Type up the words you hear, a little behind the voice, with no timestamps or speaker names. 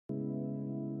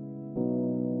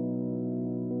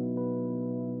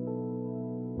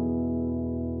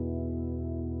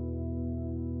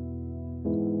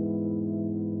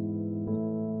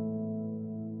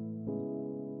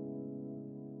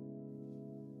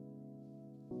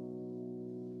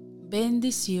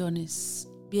Bendiciones,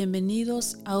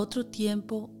 bienvenidos a otro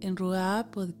tiempo en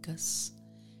Ruah Podcast,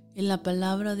 en la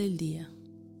palabra del día.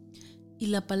 Y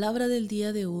la palabra del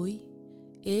día de hoy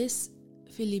es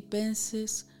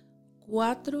Filipenses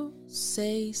 4,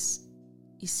 6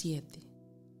 y 7.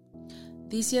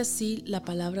 Dice así la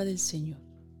palabra del Señor.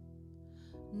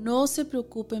 No se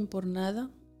preocupen por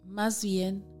nada, más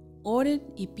bien oren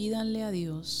y pídanle a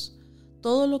Dios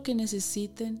todo lo que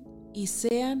necesiten y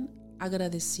sean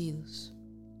agradecidos.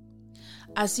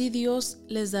 Así Dios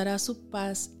les dará su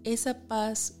paz, esa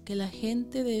paz que la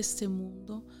gente de este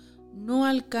mundo no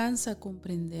alcanza a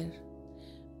comprender,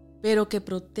 pero que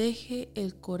protege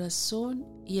el corazón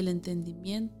y el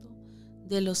entendimiento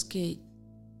de los que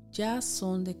ya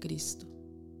son de Cristo.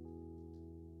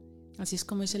 Así es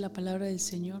como dice la palabra del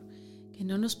Señor, que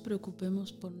no nos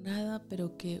preocupemos por nada,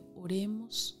 pero que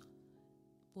oremos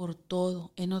por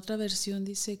todo. En otra versión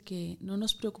dice que no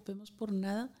nos preocupemos por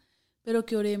nada, pero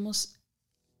que oremos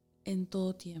en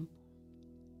todo tiempo.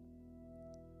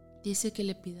 Dice que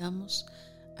le pidamos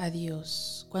a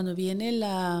Dios. Cuando viene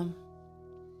la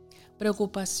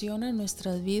preocupación a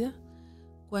nuestras vidas,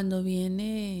 cuando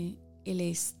viene el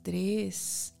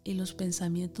estrés y los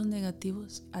pensamientos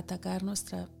negativos a atacar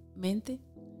nuestra mente,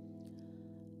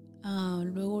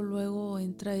 luego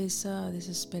entra esa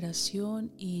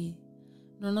desesperación y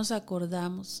no nos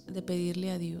acordamos de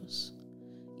pedirle a Dios.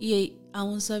 Y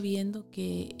aún sabiendo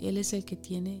que Él es el que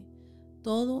tiene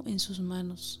todo en sus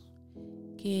manos,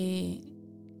 que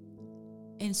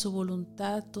en su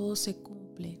voluntad todo se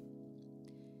cumple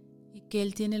y que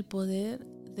Él tiene el poder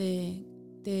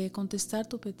de contestar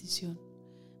tu petición.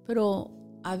 Pero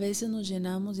a veces nos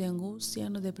llenamos de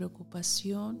angustia, de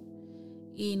preocupación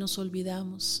y nos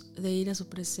olvidamos de ir a su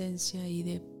presencia y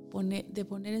de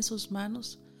poner en sus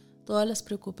manos todas las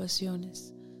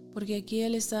preocupaciones, porque aquí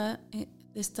Él está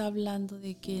hablando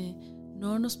de que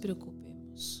no nos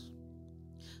preocupemos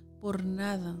por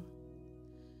nada,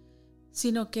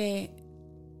 sino que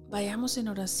vayamos en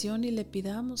oración y le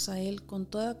pidamos a Él con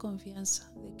toda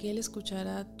confianza de que Él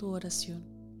escuchará tu oración.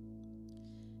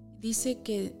 Dice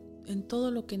que en todo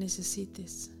lo que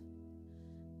necesites,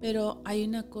 pero hay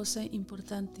una cosa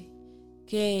importante,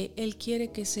 que Él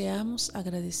quiere que seamos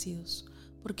agradecidos,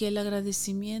 porque el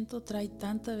agradecimiento trae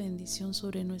tanta bendición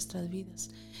sobre nuestras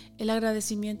vidas. El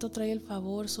agradecimiento trae el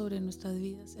favor sobre nuestras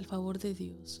vidas, el favor de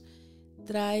Dios.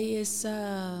 Trae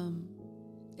esa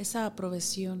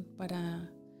aprobación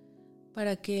para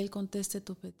que Él conteste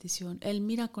tu petición. Él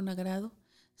mira con agrado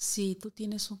si tú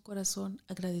tienes un corazón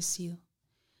agradecido.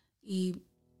 Y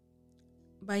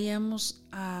vayamos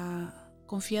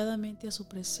confiadamente a su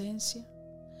presencia.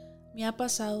 Me ha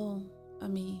pasado a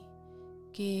mí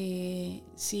que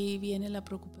si viene la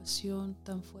preocupación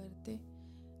tan fuerte,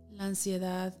 la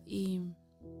ansiedad, y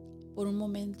por un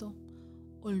momento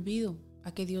olvido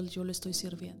a que Dios yo le estoy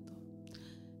sirviendo.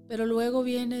 Pero luego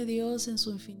viene Dios en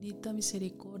su infinita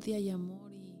misericordia y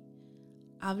amor y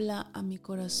habla a mi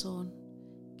corazón,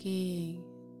 que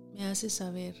me hace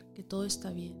saber que todo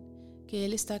está bien, que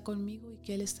Él está conmigo y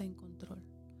que Él está en control.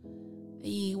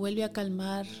 Y vuelve a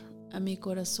calmar a mi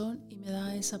corazón y me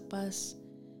da esa paz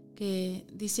que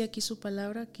dice aquí su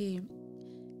palabra que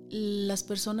las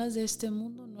personas de este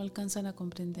mundo no alcanzan a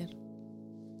comprender,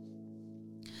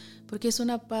 porque es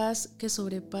una paz que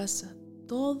sobrepasa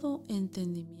todo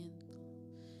entendimiento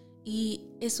y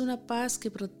es una paz que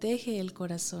protege el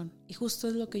corazón, y justo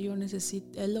es lo que yo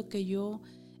necesito, es lo que yo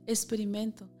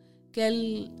experimento,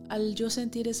 que al yo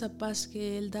sentir esa paz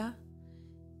que Él da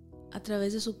a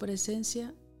través de su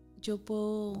presencia,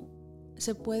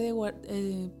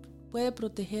 puede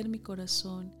proteger mi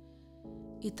corazón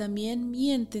y también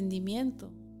mi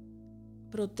entendimiento.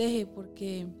 Protege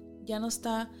porque ya no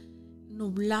está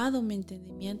nublado mi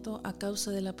entendimiento a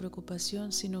causa de la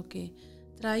preocupación, sino que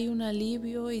trae un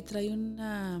alivio y trae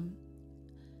una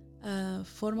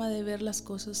forma de ver las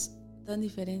cosas tan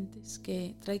diferentes,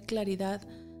 que trae claridad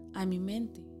a mi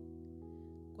mente.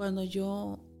 Cuando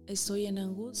yo estoy en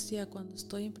angustia, cuando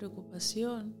estoy en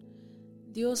preocupación,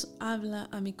 Dios habla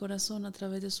a mi corazón a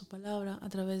través de su palabra, a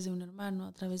través de un hermano,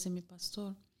 a través de mi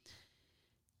pastor.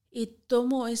 Y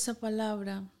tomo esa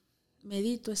palabra,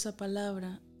 medito esa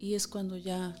palabra, y es cuando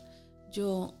ya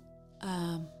yo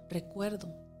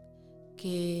recuerdo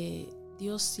que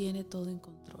Dios tiene todo en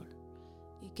control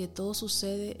y que todo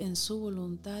sucede en su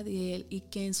voluntad y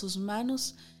que en sus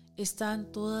manos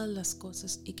están todas las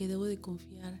cosas y que debo de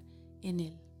confiar en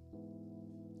Él.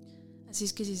 Así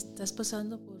es que si estás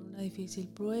pasando por una difícil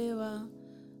prueba,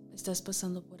 estás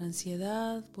pasando por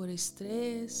ansiedad, por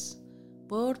estrés,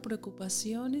 por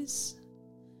preocupaciones,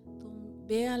 tú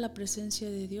ve a la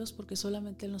presencia de Dios, porque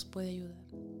solamente Él nos puede ayudar.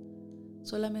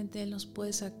 Solamente Él nos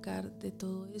puede sacar de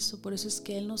todo eso. Por eso es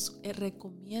que Él nos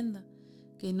recomienda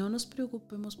que no nos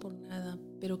preocupemos por nada,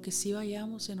 pero que sí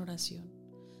vayamos en oración.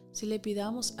 Si le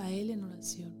pidamos a Él en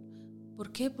oración.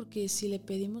 ¿Por qué? Porque si le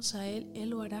pedimos a Él, Él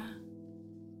lo hará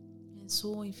en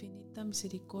su infinita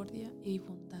misericordia y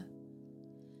bondad.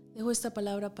 Dejo esta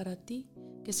palabra para ti,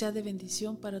 que sea de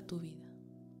bendición para tu vida.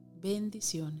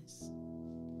 Bendiciones.